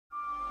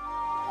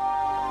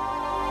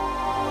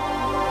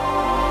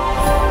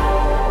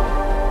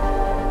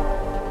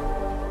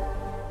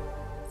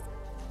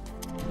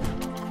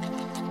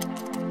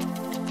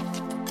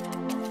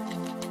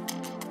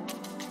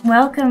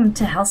welcome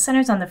to Health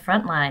Centers on the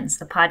Front Lines,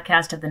 the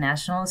podcast of the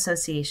National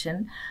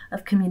Association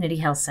of Community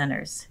Health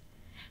Centers.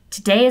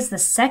 Today is the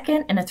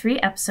second in a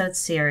 3-episode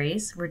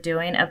series we're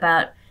doing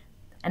about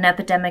an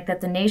epidemic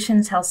that the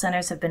nation's health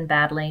centers have been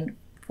battling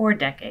for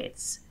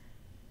decades,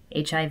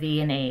 HIV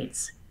and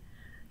AIDS.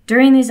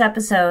 During these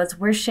episodes,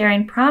 we're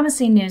sharing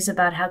promising news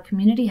about how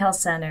community health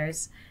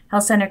centers,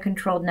 health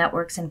center-controlled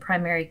networks, and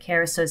primary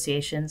care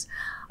associations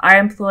are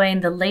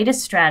employing the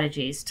latest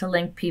strategies to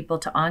link people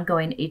to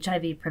ongoing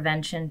HIV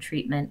prevention,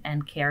 treatment,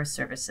 and care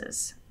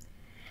services.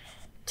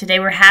 Today,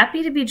 we're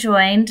happy to be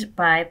joined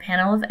by a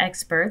panel of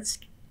experts,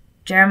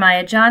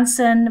 Jeremiah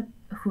Johnson,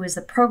 who is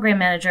the program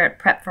manager at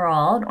PrEP for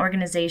All, an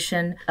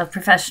organization of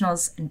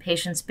professionals and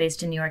patients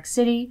based in New York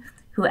City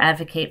who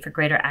advocate for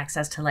greater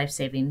access to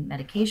life-saving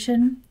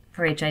medication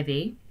for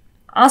HIV.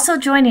 Also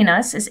joining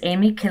us is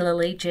Amy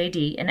Killelea,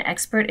 JD, an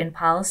expert in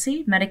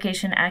policy,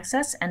 medication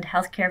access, and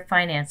healthcare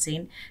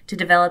financing to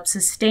develop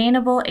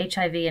sustainable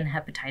HIV and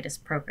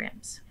hepatitis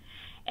programs.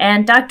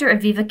 And Dr.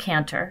 Aviva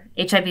Cantor,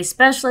 HIV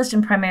specialist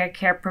and primary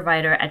care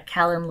provider at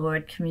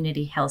Callen-Lorde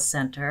Community Health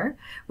Center,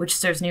 which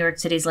serves New York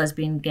City's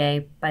lesbian,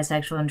 gay,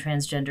 bisexual, and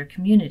transgender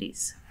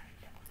communities.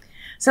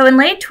 So in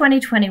late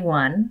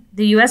 2021,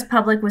 the U.S.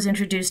 public was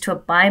introduced to a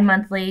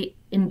bi-monthly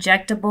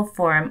injectable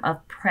form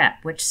of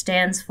PrEP, which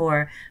stands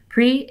for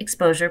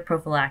pre-exposure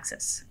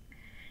prophylaxis.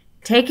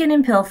 Taken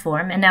in pill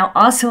form and now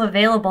also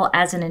available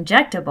as an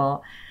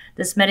injectable,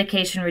 this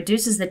medication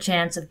reduces the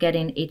chance of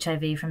getting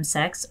HIV from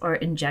sex or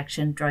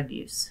injection drug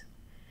use.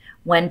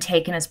 When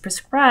taken as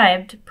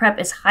prescribed, PrEP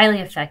is highly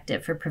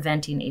effective for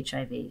preventing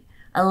HIV,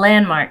 a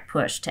landmark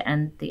push to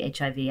end the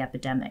HIV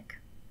epidemic.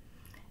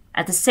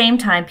 At the same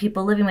time,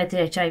 people living with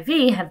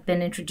HIV have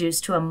been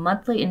introduced to a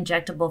monthly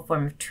injectable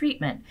form of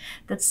treatment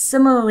that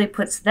similarly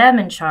puts them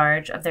in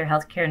charge of their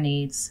healthcare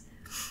needs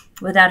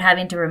without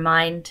having to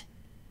remind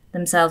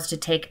themselves to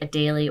take a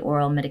daily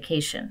oral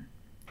medication.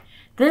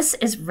 This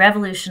is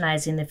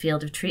revolutionizing the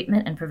field of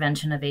treatment and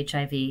prevention of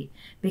HIV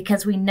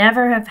because we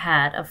never have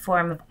had a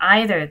form of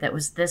either that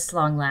was this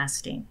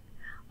long-lasting.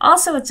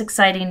 Also, it's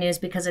exciting news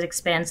because it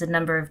expands the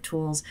number of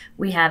tools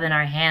we have in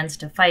our hands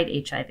to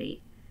fight HIV.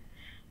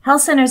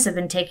 Health centers have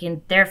been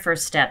taking their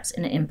first steps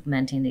in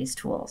implementing these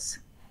tools.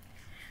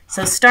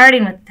 So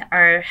starting with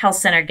our health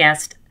center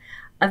guest,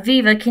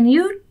 Aviva, can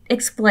you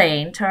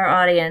explain to our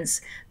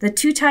audience the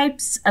two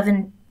types of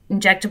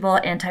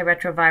injectable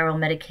antiretroviral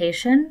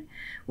medication?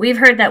 We've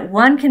heard that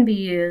one can be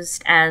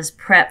used as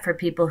PrEP for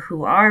people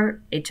who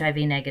are HIV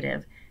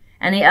negative,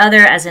 and the other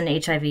as an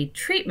HIV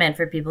treatment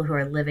for people who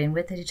are living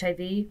with HIV.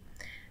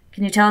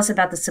 Can you tell us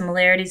about the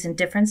similarities and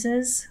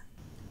differences?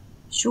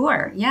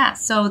 Sure, yeah.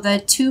 So the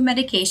two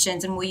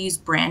medications, and we'll use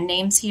brand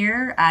names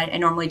here. I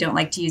normally don't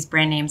like to use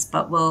brand names,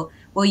 but we'll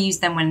use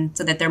them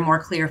so that they're more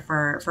clear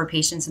for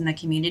patients in the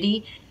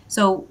community.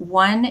 So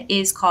one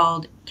is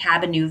called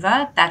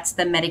Cabenuva. That's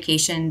the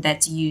medication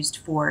that's used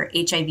for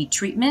HIV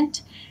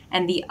treatment.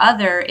 And the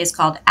other is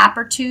called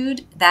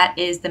Apretude. That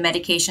is the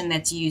medication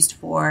that's used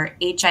for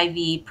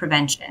HIV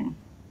prevention.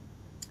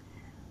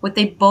 What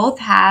they both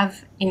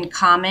have in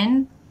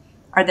common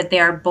are that they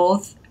are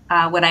both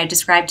what I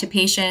describe to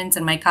patients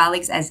and my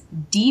colleagues as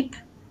deep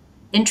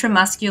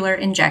intramuscular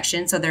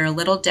injections. So they're a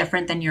little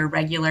different than your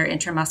regular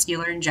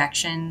intramuscular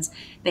injections.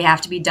 They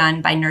have to be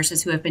done by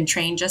nurses who have been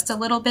trained just a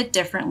little bit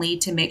differently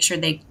to make sure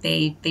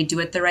they do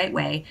it the right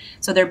way.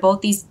 So they're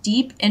both these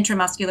deep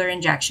intramuscular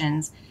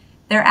injections.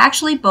 They're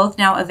actually both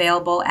now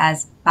available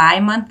as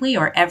bi-monthly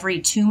or every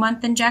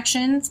 2-month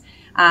injections.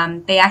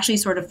 They actually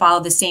sort of follow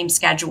the same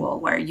schedule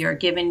where you're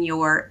given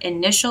your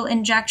initial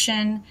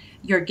injection,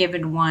 you're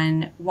given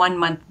one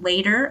month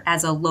later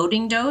as a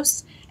loading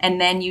dose,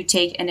 and then you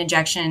take an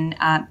injection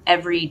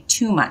every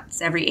 2 months,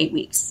 every 8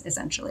 weeks,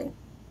 essentially.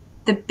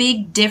 The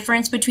big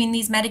difference between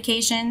these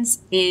medications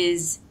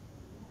is,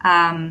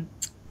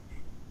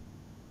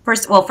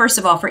 first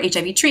of all, for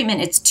HIV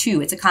treatment,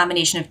 it's a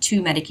combination of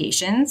 2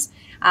 medications.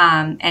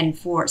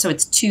 So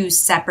it's 2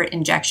 separate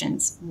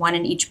injections, one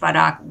in each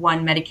buttock,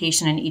 one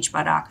medication in each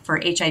buttock. For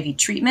HIV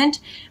treatment,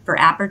 for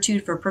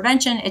Apretude for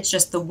prevention, it's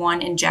just the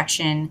one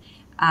injection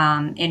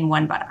in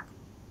one buttock.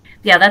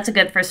 Yeah, that's a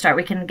good first start.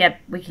 We can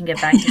get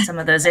back to some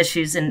of those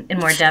issues in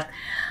more depth.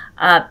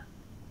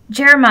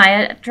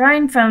 Jeremiah,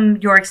 drawing from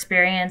your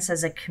experience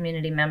as a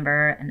community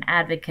member and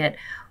advocate,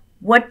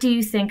 what do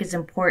you think is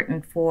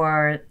important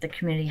for the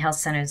community health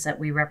centers that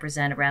we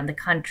represent around the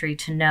country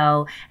to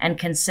know and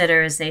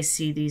consider as they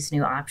see these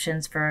new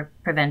options for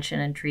prevention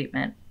and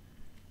treatment?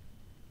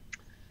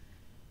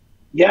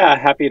 Yeah,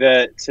 happy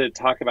to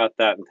talk about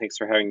that, and thanks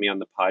for having me on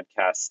the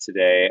podcast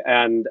today.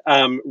 And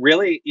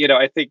really,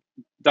 I think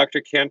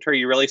Dr. Cantor,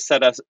 you really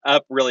set us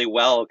up really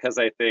well because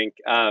I think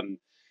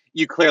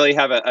you clearly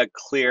have a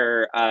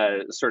clear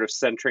sort of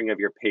centering of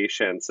your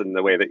patients and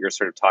the way that you're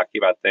sort of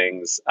talking about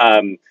things.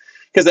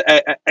 Because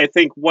I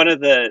think one of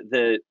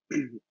the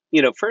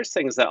first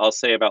things that I'll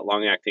say about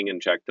long-acting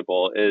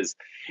injectable is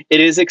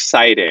it is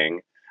exciting.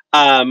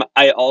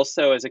 I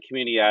also, as a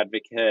community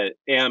advocate,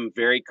 am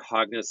very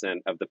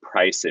cognizant of the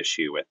price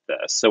issue with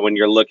this. So when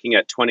you're looking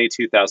at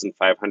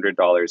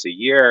 $22,500 a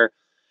year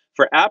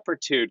for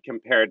Apretude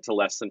compared to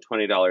less than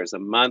 $20 a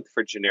month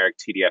for generic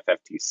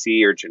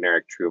TDF-FTC or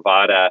generic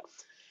Truvada,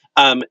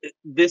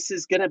 this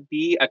is going to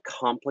be a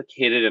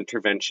complicated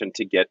intervention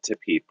to get to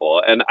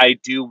people. And I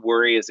do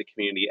worry as a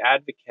community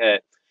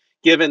advocate,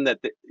 given that,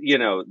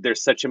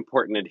 there's such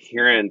important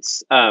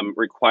adherence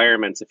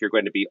requirements if you're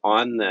going to be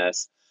on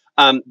this,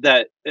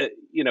 that,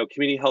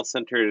 community health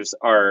centers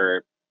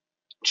are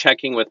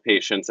checking with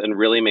patients and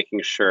really making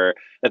sure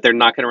that they're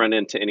not going to run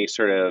into any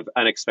sort of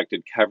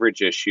unexpected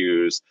coverage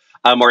issues,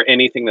 or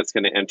anything that's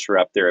going to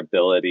interrupt their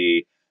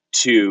ability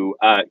to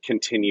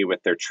continue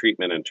with their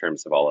treatment in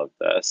terms of all of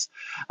this.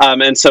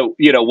 And so,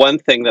 one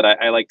thing that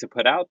I like to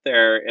put out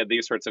there in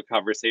these sorts of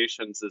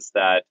conversations is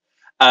that,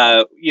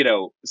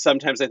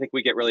 sometimes I think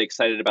we get really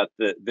excited about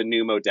the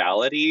new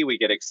modality. We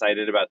get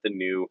excited about the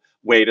new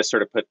way to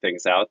sort of put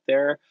things out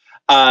there,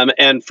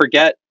 and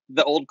forget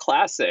the old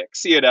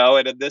classics,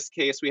 and in this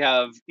case, we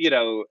have,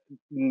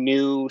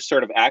 new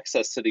sort of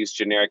access to these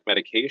generic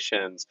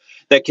medications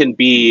that can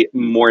be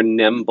more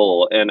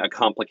nimble in a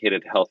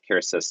complicated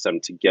healthcare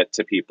system to get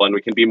to people. And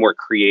we can be more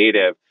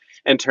creative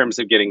in terms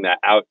of getting that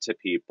out to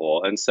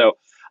people. And so,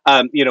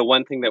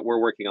 one thing that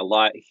we're working a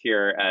lot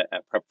here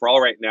at PrEP for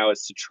All right now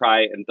is to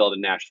try and build a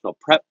national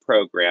PrEP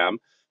program,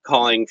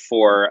 calling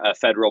for a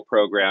federal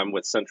program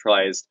with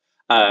centralized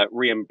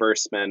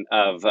reimbursement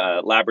of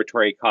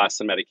laboratory costs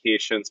and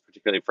medications,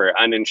 particularly for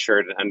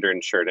uninsured and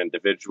underinsured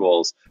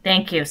individuals.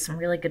 Thank you. Some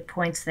really good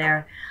points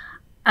there.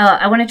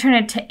 I want to turn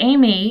it to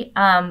Amy.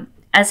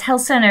 As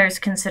health centers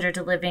consider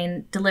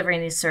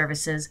delivering these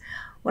services,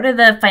 what are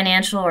the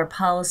financial or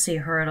policy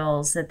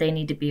hurdles that they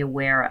need to be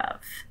aware of?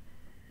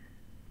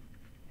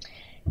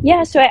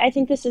 Yeah, so I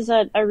think this is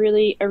a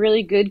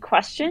really good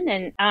question,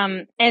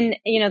 and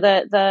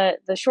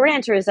the short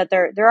answer is that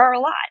there are a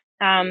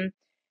lot.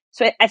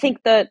 So I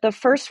think the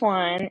first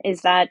one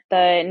is that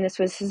and this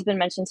has been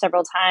mentioned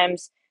several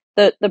times,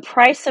 the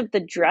price of the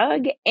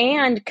drug,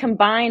 and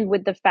combined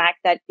with the fact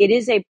that it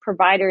is a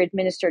provider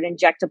administered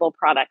injectable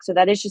product. So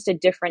that is just a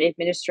different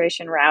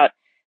administration route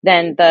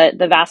than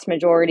the vast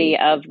majority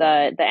of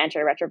the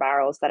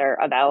antiretrovirals that are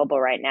available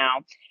right now.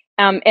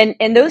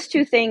 And those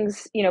two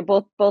things,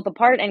 both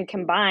apart and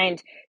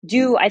combined,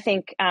 do, I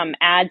think,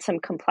 add some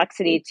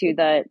complexity to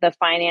the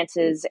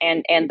finances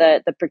and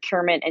the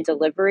procurement and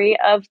delivery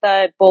of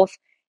both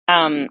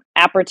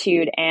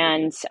Apretude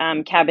and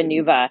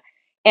Cabenuva.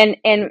 And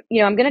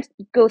I'm going to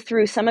go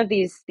through some of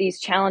these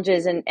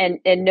challenges and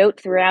note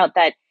throughout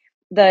that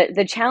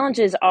the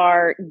challenges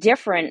are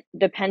different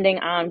depending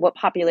on what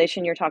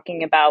population you're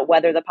talking about,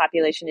 whether the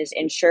population is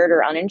insured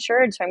or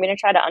uninsured. So I'm going to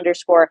try to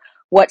underscore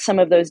what some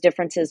of those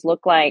differences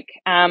look like.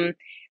 And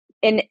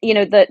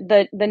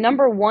the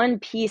number one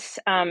piece,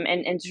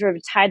 and sort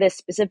of tie this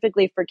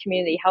specifically for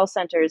community health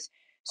centers,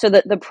 so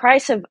that the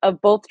price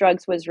of both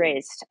drugs was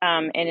raised,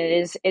 and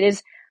it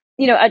is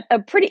a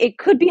pretty, it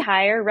could be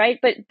higher, right?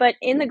 But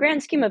in the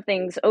grand scheme of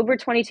things, over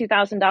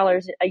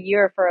 $22,000 a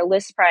year for a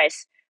list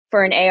price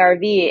for an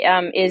ARV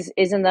is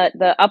in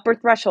the upper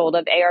threshold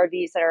of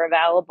ARVs that are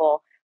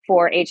available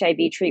for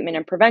HIV treatment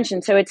and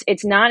prevention. So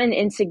it's not an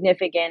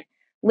insignificant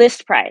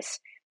list price.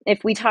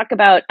 If we talk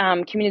about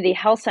community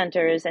health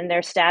centers and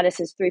their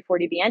status as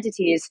 340B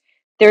entities,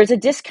 there's a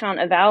discount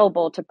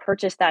available to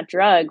purchase that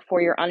drug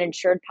for your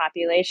uninsured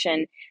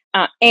population.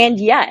 And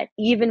yet,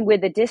 even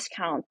with the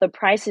discount, the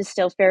price is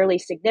still fairly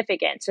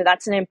significant. So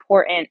that's an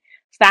important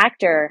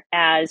factor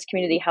as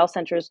community health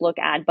centers look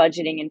at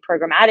budgeting and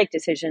programmatic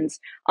decisions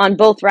on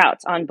both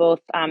routes, on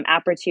both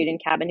Apretude and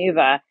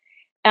Cabenuva.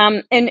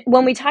 And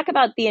when we talk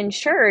about the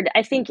insured,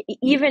 I think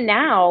even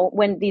now,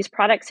 when these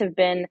products have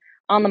been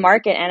on the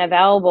market and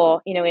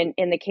available,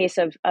 in the case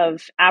of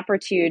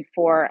Apretude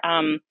for,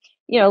 a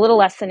little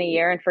less than a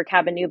year, and for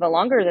Cabenuva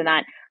longer than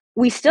that,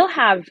 we still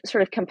have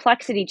sort of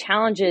complexity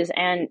challenges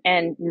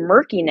and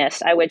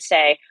murkiness, I would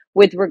say,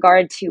 with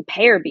regard to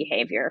payer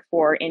behavior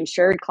for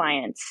insured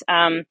clients.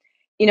 On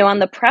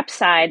the PrEP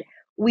side,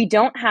 we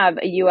don't have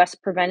a U.S.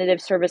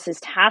 Preventative Services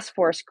Task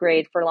Force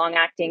grade for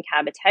long-acting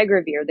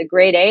cabotegravir. The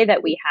grade A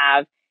that we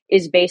have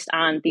is based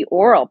on the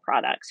oral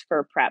products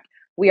for PrEP.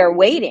 We are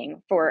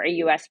waiting for a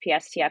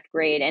USPSTF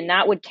grade, and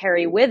that would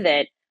carry with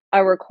it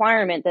a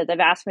requirement that the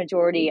vast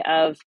majority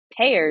of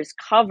payers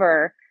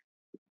cover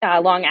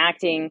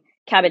long-acting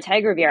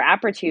cabotegravir,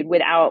 Apretude,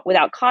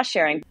 without cost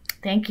sharing.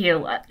 Thank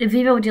you.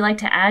 Aviva, would you like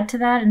to add to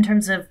that in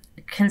terms of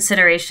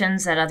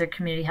considerations that other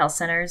community health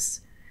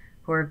centers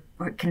who are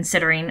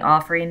considering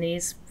offering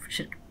these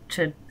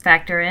should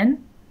factor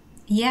in?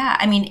 Yeah,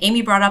 I mean,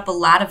 Amy brought up a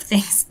lot of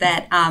things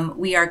that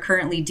we are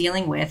currently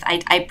dealing with.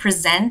 I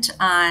present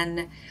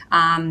on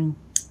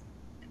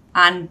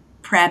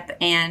PrEP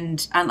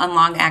and on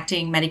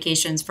long-acting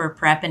medications for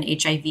PrEP and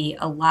HIV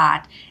a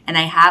lot. And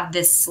I have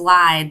this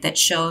slide that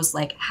shows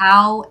like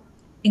how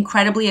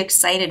incredibly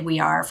excited we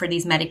are for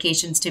these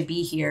medications to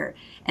be here.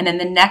 And then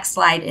the next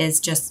slide is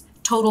just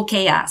total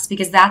chaos,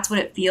 because that's what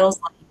it feels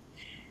like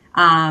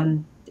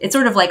It's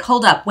sort of like,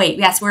 hold up, wait,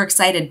 yes, we're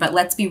excited, but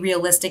let's be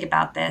realistic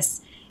about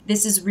this.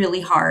 This is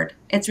really hard.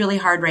 It's really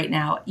hard right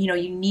now.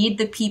 You need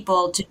the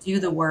people to do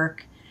the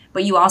work,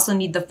 but you also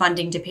need the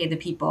funding to pay the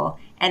people.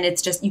 And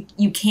it's just,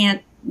 you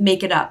can't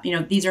make it up.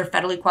 These are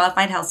federally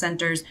qualified health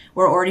centers.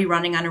 We're already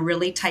running on a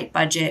really tight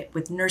budget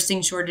with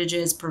nursing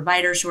shortages,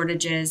 provider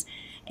shortages,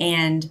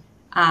 and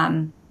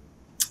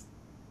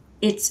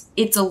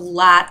it's a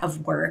lot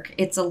of work.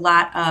 It's a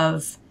lot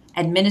of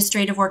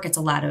administrative work. It's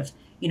a lot of,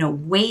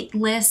 wait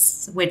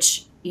lists,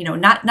 which,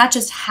 not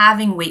just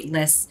having wait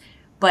lists,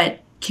 but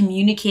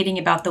communicating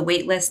about the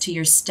wait list to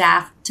your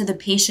staff, to the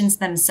patients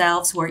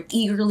themselves who are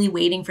eagerly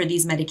waiting for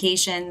these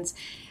medications.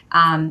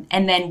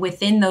 And then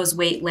within those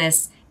wait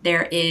lists,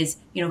 there is,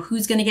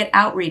 who's going to get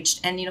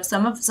outreached. And,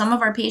 some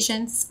of our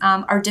patients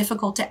are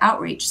difficult to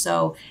outreach.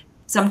 So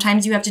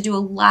sometimes you have to do a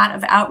lot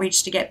of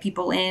outreach to get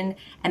people in.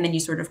 And then you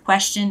sort of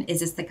question, is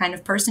this the kind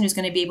of person who's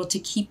going to be able to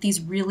keep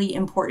these really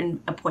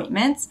important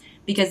appointments?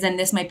 Because then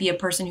this might be a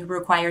person who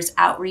requires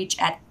outreach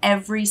at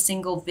every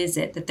single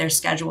visit that they're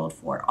scheduled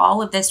for.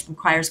 All of this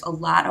requires a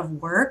lot of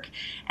work.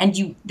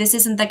 And this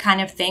isn't the kind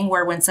of thing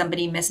where when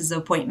somebody misses an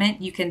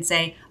appointment, you can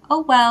say,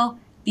 oh, well,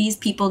 these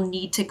people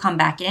need to come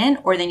back in,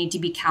 or they need to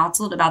be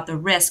counseled about the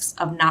risks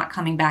of not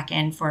coming back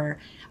in for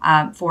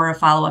a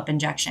follow-up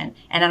injection.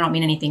 And I don't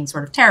mean anything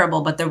sort of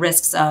terrible, but the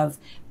risks of,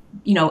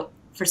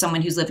 for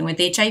someone who's living with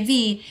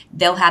HIV,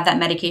 they'll have that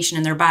medication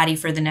in their body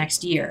for the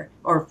next year,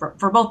 or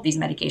for both these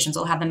medications,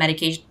 they'll have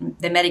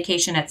the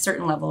medication at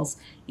certain levels,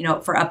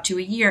 for up to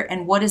a year.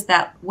 And what does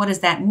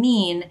that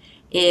mean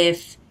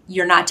if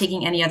you're not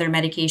taking any other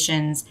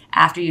medications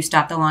after you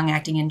stop the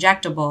long-acting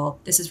injectable?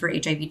 This is for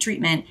HIV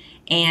treatment,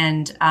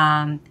 and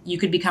you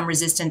could become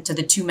resistant to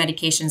the 2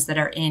 medications that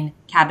are in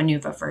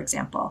Cabenuva, for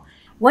example.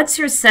 What's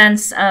your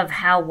sense of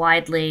how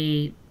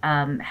widely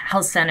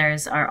health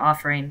centers are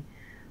offering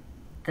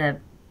the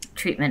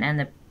treatment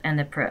and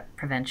the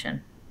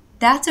prevention?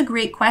 That's a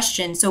great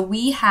question. So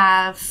we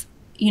have,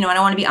 and I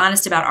want to be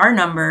honest about our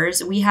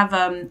numbers. We have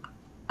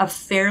a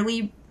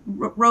fairly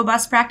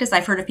robust practice.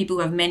 I've heard of people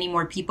who have many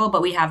more people,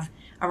 but we have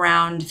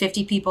around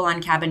 50 people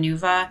on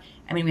Cabenuva.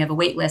 I mean, we have a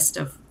wait list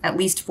of at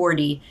least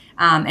 40.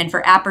 And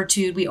for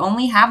Apertude, we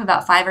only have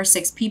about 5 or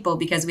 6 people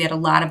because we had a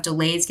lot of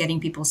delays getting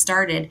people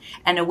started,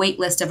 and a wait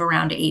list of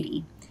around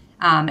 80.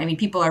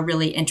 People are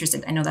really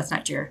interested. I know that's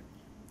not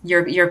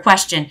your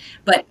question,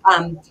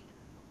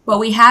 but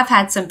we have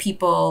had some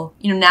people,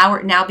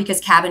 now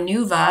because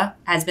Cabenuva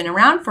has been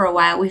around for a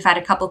while, we've had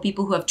a couple of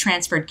people who have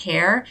transferred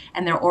care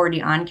and they're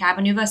already on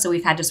Cabenuva. So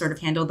we've had to sort of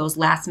handle those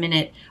last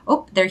minute,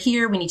 oh, they're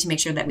here, we need to make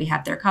sure that we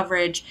have their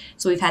coverage.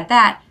 So we've had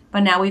that.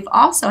 But now we've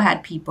also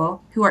had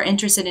people who are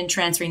interested in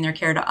transferring their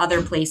care to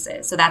other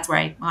places. So that's where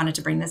I wanted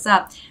to bring this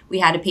up. We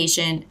had a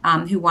patient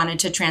who wanted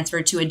to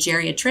transfer to a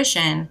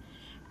geriatrician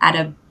at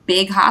a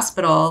big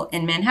hospital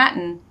in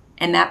Manhattan,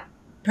 and that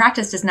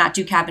practice does not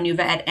do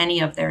Cabenuva at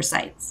any of their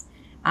sites.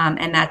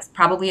 And that's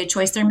probably a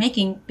choice they're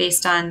making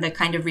based on the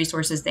kind of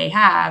resources they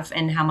have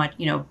and how much,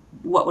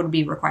 what would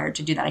be required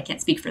to do that. I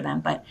can't speak for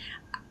them, but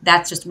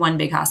that's just one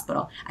big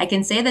hospital. I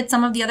can say that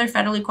some of the other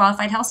federally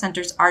qualified health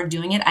centers are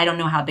doing it. I don't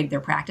know how big their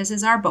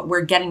practices are, but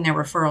we're getting their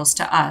referrals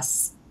to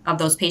us of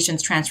those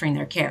patients transferring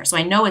their care. So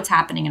I know it's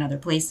happening in other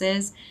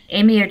places.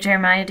 Amy or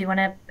Jeremiah, do you want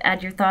to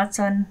add your thoughts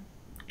on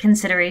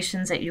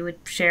considerations that you would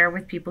share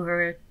with people who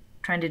are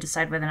trying to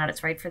decide whether or not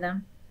it's right for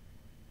them?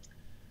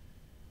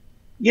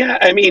 Yeah,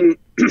 I mean,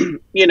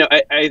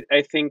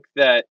 I think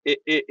that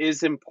it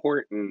is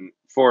important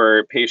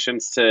for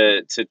patients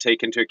to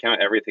take into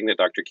account everything that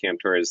Dr.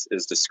 Cantor is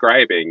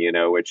describing,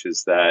 which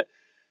is that,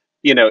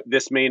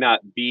 this may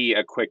not be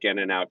a quick in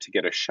and out to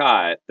get a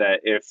shot,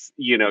 that if,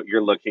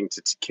 you're looking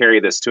to carry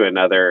this to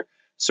another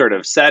sort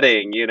of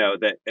setting,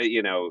 the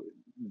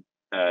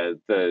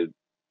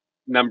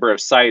number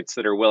of sites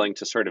that are willing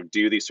to sort of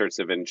do these sorts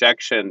of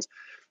injections,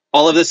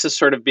 all of this is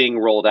sort of being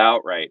rolled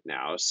out right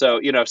now. So,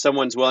 if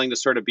someone's willing to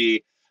sort of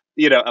be,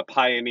 a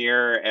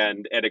pioneer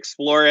and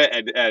explore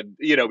it and,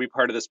 be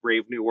part of this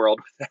brave new world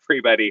with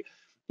everybody,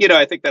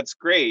 I think that's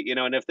great,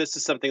 and if this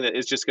is something that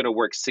is just going to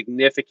work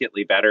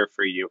significantly better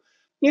for you,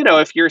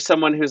 if you're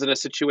someone who's in a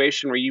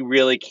situation where you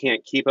really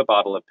can't keep a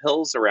bottle of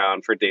pills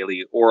around for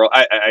daily oral,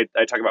 I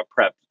talk about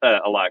PrEP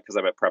a lot because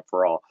I'm at PrEP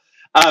for All,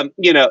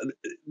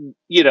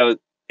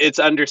 it's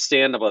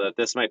understandable that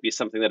this might be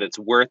something that it's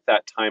worth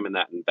that time and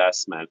that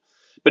investment,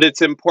 but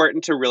it's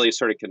important to really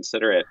sort of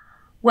consider it.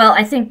 Well,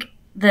 I think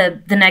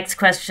the next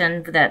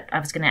question that I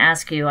was going to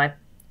ask you, I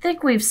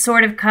think we've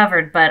sort of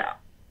covered, but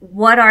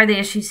what are the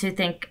issues you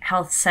think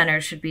health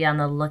centers should be on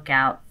the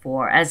lookout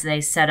for as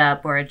they set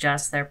up or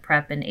adjust their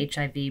PrEP and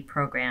HIV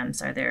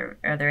programs? Are there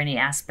any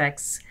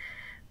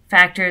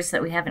factors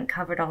that we haven't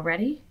covered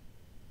already?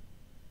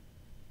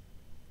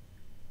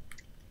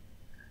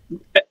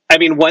 I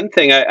mean, one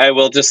thing I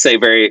will just say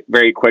very,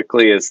 very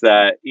quickly is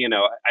that,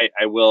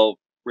 I will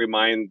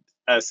remind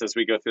us as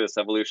we go through this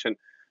evolution,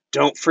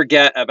 don't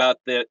forget about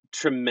the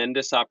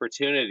tremendous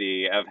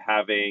opportunity of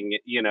having,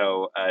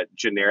 a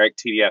generic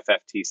TDF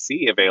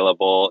FTC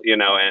available,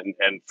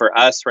 and for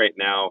us right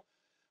now,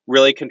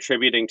 really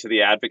contributing to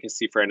the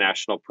advocacy for a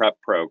national PrEP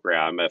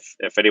program.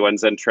 If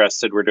anyone's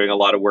interested, we're doing a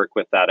lot of work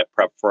with that at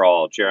PrEP for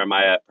All,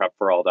 Jeremiah at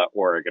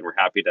prepforall.org, and we're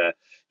happy to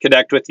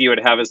connect with you and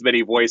have as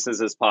many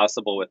voices as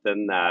possible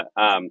within that.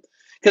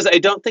 Because I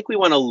don't think we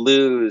want to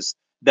lose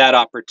that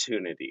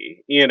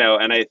opportunity, and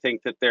I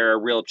think that there are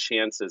real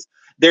chances.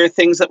 There are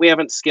things that we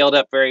haven't scaled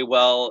up very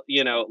well,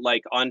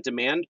 like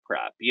on-demand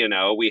PrEP.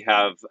 We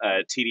have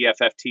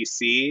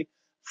TDF-FTC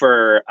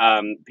for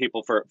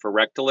people for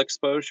rectal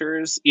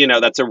exposures.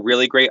 That's a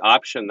really great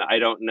option that I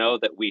don't know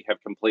that we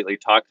have completely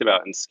talked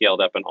about and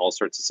scaled up in all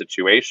sorts of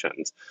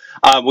situations.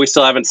 We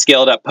still haven't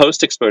scaled up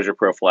post-exposure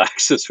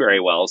prophylaxis very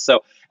well.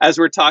 So as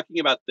we're talking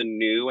about the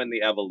new and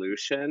the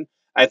evolution,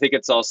 I think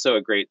it's also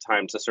a great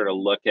time to sort of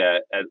look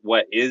at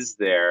what is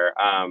there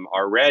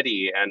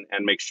already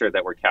and make sure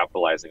that we're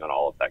capitalizing on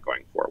all of that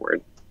going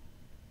forward.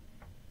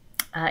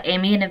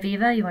 Amy and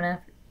Aviva, you want to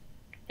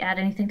add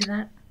anything to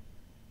that?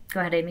 Go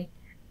ahead, Amy.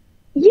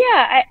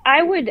 Yeah,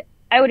 I would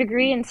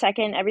agree and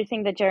second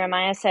everything that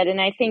Jeremiah said.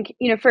 And I think,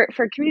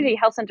 for community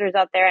health centers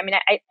out there,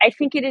 I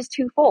think it is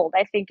twofold.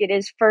 I think it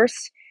is,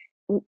 first,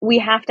 we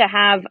have to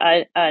have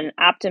an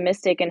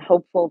optimistic and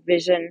hopeful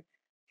vision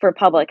for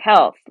public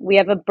health. We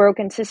have a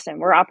broken system.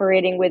 We're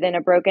operating within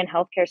a broken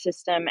healthcare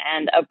system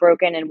and a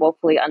broken and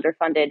woefully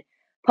underfunded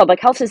public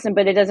health system,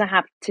 but it doesn't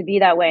have to be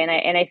that way.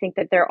 And I think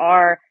that there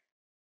are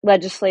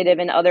legislative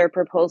and other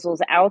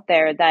proposals out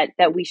there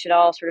that we should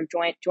all sort of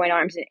join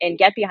arms and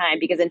get behind,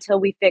 because until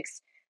we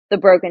fix the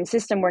broken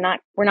system, we're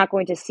not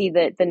going to see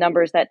the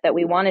numbers that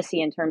we want to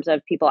see in terms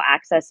of people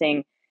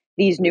accessing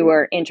these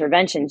newer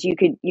interventions. You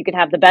could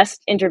have the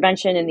best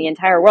intervention in the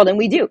entire world, and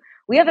we do.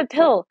 We have a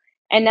pill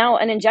and now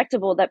an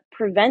injectable that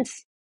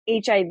prevents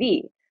HIV.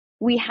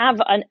 We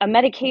have a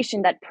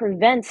medication that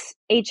prevents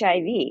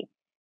HIV,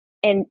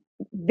 and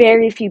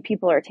very few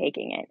people are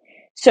taking it.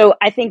 So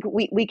I think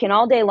we can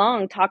all day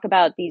long talk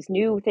about these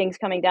new things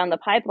coming down the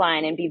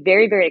pipeline and be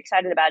very, very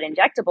excited about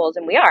injectables,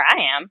 and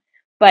I am,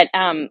 but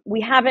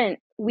we haven't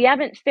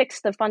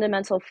fixed the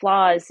fundamental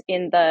flaws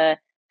in the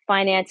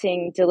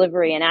financing,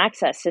 delivery, and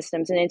access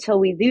systems. And until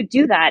we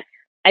do that,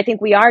 I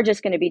think we are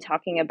just going to be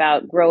talking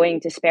about growing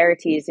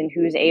disparities in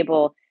who's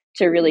able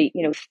to really,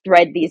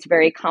 thread these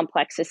very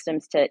complex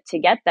systems to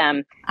get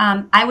them.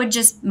 I would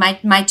just,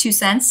 my 2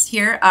 cents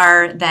here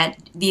are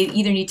that you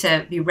either need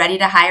to be ready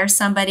to hire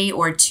somebody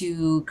or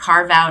to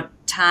carve out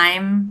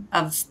time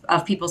of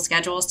people's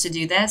schedules to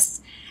do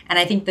this. And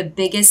I think the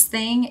biggest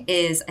thing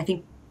is, I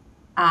think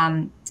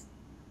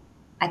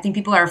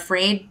people are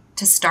afraid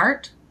to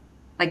start.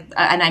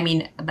 And I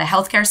mean the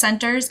healthcare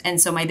centers.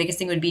 And so my biggest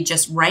thing would be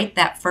just write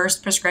that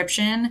first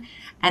prescription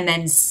and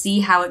then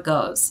see how it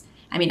goes.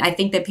 I mean, I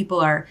think that people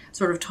are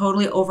sort of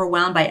totally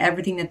overwhelmed by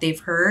everything that they've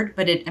heard.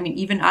 But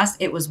even us,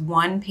 it was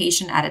one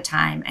patient at a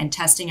time and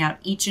testing out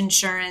each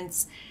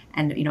insurance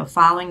and,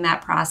 following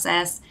that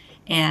process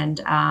and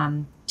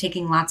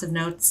taking lots of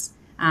notes.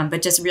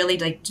 But just really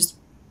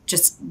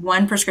just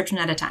one prescription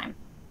at a time.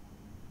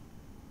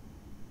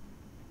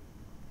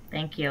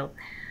 Thank you.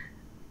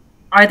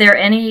 Are there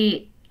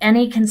any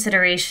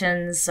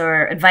considerations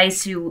or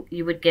advice you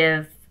would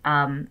give,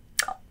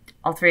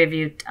 all three of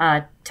you,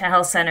 to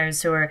health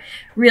centers who are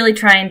really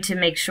trying to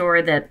make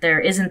sure that there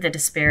isn't the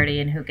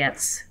disparity in who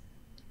gets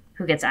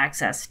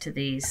access to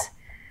these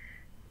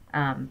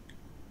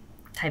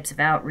types of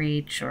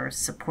outreach or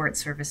support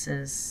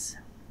services?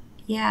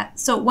 Yeah.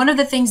 So one of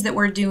the things that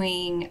we're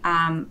doing,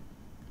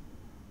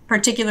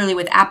 particularly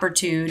with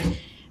Apertude,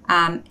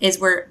 is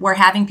we're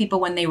having people,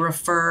 when they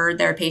refer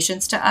their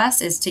patients to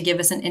us, is to give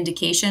us an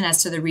indication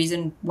as to the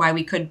reason why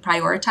we could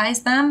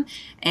prioritize them.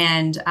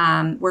 And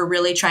we're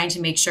really trying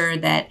to make sure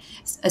that,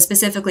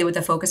 specifically with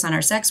a focus on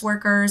our sex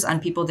workers,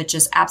 on people that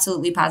just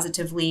absolutely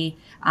positively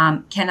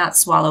cannot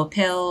swallow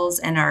pills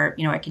and are,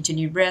 at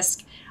continued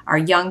risk, our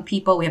young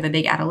people. We have a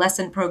big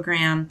adolescent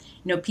program,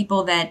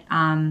 people that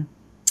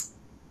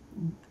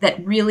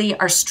that really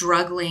are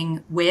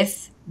struggling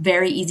with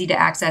very easy to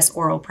access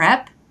oral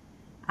PrEP.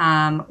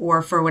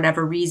 Or for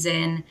whatever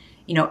reason,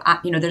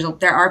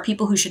 there are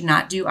people who should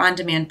not do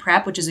on-demand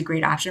PrEP, which is a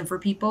great option for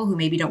people who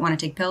maybe don't want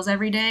to take pills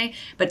every day,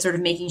 but sort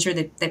of making sure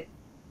that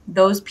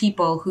those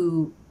people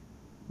who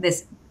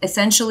this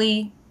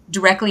essentially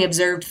directly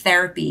observed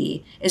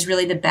therapy is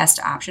really the best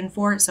option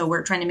for. So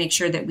we're trying to make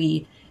sure that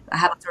we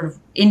have sort of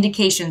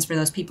indications for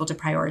those people to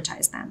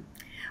prioritize them.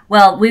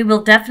 Well, we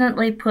will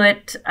definitely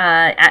put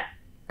a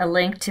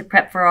link to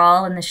PrEP for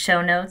All in the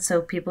show notes,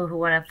 so people who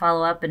want to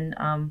follow up and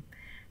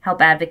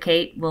help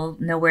advocate will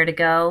know where to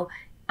go.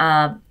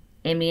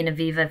 Amy and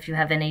Aviva, if you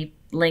have any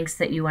links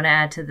that you want to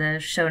add to the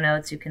show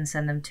notes, you can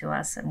send them to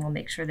us and we'll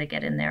make sure they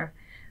get in there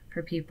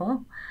for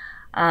people.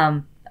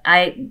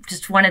 I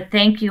just want to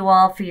thank you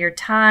all for your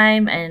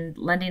time and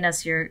lending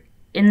us your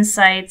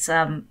insights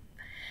and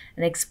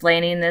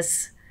explaining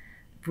this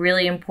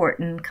really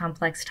important,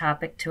 complex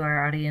topic to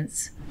our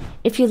audience.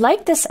 If you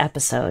like this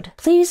episode,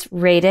 please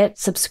rate it,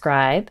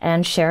 subscribe,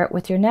 and share it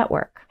with your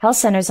network. Health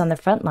Centers on the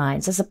Front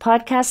Lines is a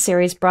podcast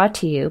series brought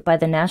to you by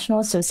the National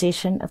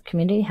Association of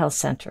Community Health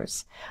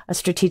Centers, a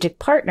strategic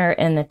partner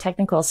in the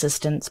Technical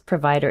Assistance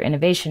Provider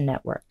Innovation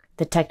Network.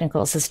 The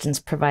Technical Assistance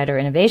Provider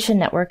Innovation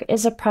Network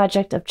is a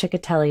project of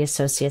Ciccatelli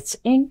Associates,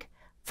 Inc.,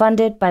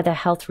 funded by the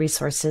Health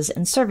Resources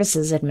and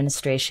Services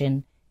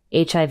Administration,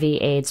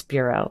 HIV/AIDS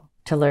Bureau.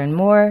 To learn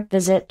more,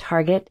 visit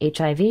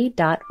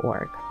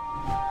targethiv.org.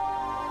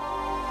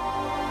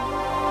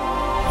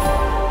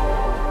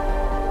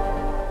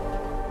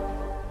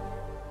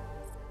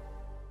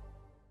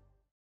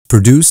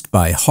 Produced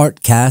by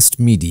Heartcast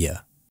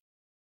Media.